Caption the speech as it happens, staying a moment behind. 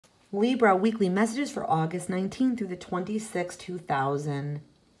Libra weekly messages for August 19th through the 26th,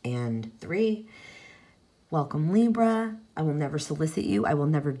 2003. Welcome, Libra. I will never solicit you. I will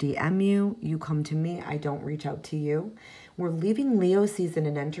never DM you. You come to me. I don't reach out to you. We're leaving Leo season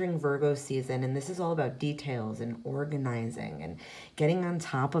and entering Virgo season, and this is all about details and organizing and getting on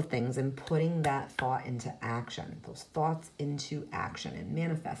top of things and putting that thought into action, those thoughts into action and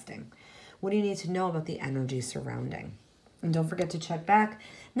manifesting. What do you need to know about the energy surrounding? And don't forget to check back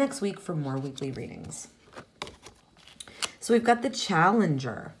next week for more weekly readings. So we've got the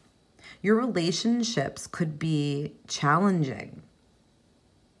Challenger. Your relationships could be challenging.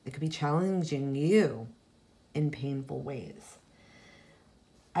 It could be challenging you in painful ways.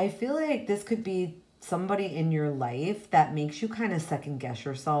 I feel like this could be somebody in your life that makes you kind of second guess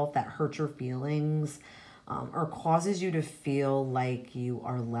yourself, that hurts your feelings, or causes you to feel like you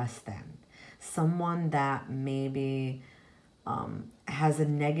are less than. Someone that maybe has a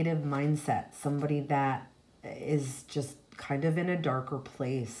negative mindset, somebody that is just kind of in a darker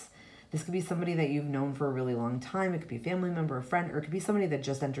place. This could be somebody that you've known for a really long time. It could be a family member, a friend, or it could be somebody that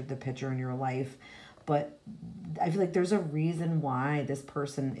just entered the picture in your life. But I feel like there's a reason why this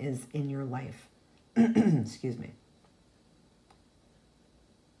person is in your life. Excuse me.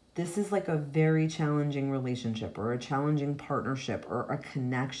 This is like a very challenging relationship or a challenging partnership or a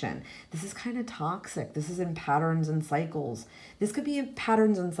connection. This is kind of toxic. This is in patterns and cycles. This could be in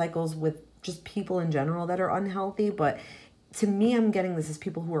patterns and cycles with just people in general that are unhealthy. But to me, I'm getting this as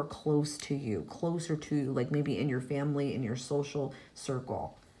people who are close to you, closer to you, like maybe in your family, in your social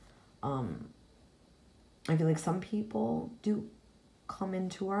circle. I feel like some people do come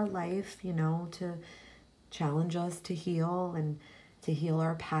into our life, you know, to challenge us to heal and to heal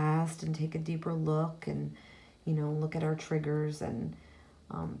our past and take a deeper look and, you know, look at our triggers and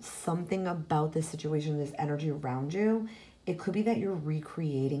something about this situation, this energy around you. It could be that you're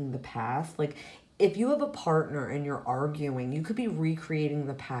recreating the past. Like if you have a partner and you're arguing, you could be recreating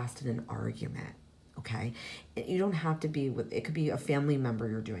the past in an argument. Okay. You don't have to be with, it could be a family member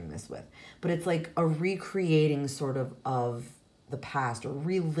you're doing this with, but it's like a recreating sort of the past or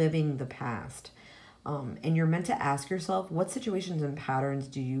reliving the past. And you're meant to ask yourself, what situations and patterns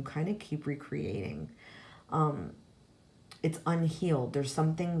do you kind of keep recreating? It's unhealed. There's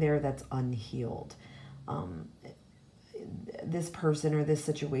something there that's unhealed. This person or this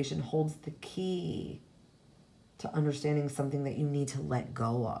situation holds the key to understanding something that you need to let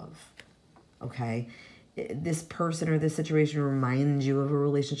go of. Okay? This person or this situation reminds you of a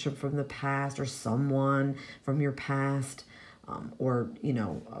relationship from the past or someone from your past. Or, you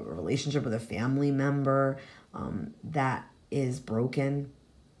know, a relationship with a family member that is broken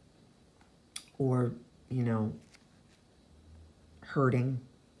or, you know, hurting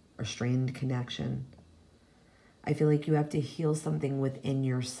or strained connection. I feel like you have to heal something within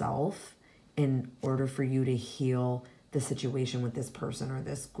yourself in order for you to heal the situation with this person or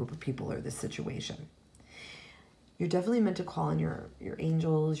this group of people or this situation. You're definitely meant to call on your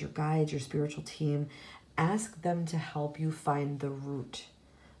angels, your guides, your spiritual team. Ask them to help you find the root.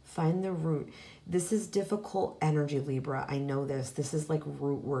 Find the root. This is difficult energy, Libra. I know this. This is like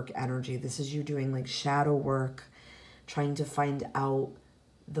root work energy. This is you doing like shadow work, trying to find out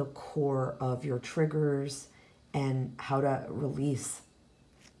the core of your triggers and how to release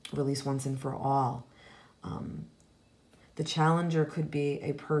once and for all. The Challenger could be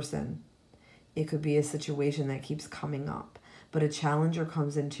a person. It could be a situation that keeps coming up. But a Challenger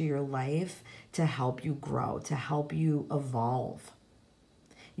comes into your life to help you grow, to help you evolve.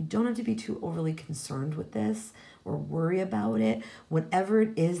 You don't have to be too overly concerned with this or worry about it. Whatever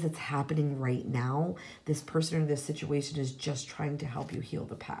it is that's happening right now, this person or this situation is just trying to help you heal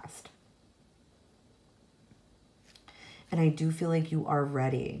the past. And I do feel like you are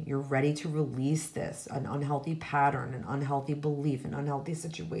ready. You're ready to release this, an unhealthy pattern, an unhealthy belief, an unhealthy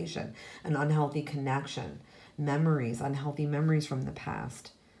situation, an unhealthy connection. Memories, unhealthy memories from the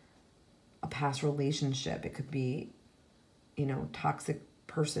past, a past relationship. It could be, you know, toxic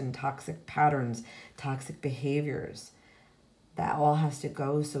person, toxic patterns, toxic behaviors. That all has to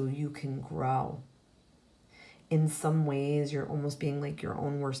go so you can grow. In some ways, you're almost being like your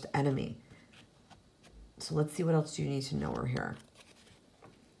own worst enemy. So let's see what else you need to know over here.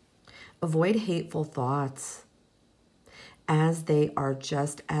 Avoid hateful thoughts, as they are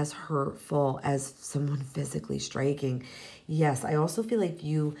just as hurtful as someone physically striking. Yes, I also feel like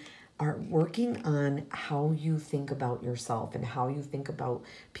you are working on how you think about yourself and how you think about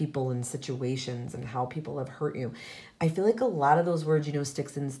people and situations and how people have hurt you. I feel like a lot of those words, you know,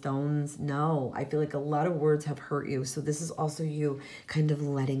 sticks and stones. No, I feel like a lot of words have hurt you. So this is also you kind of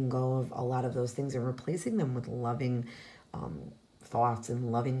letting go of a lot of those things and replacing them with loving thoughts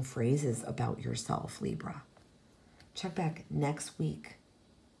and loving phrases about yourself, Libra. Check back next week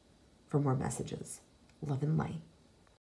for more messages. Love and light.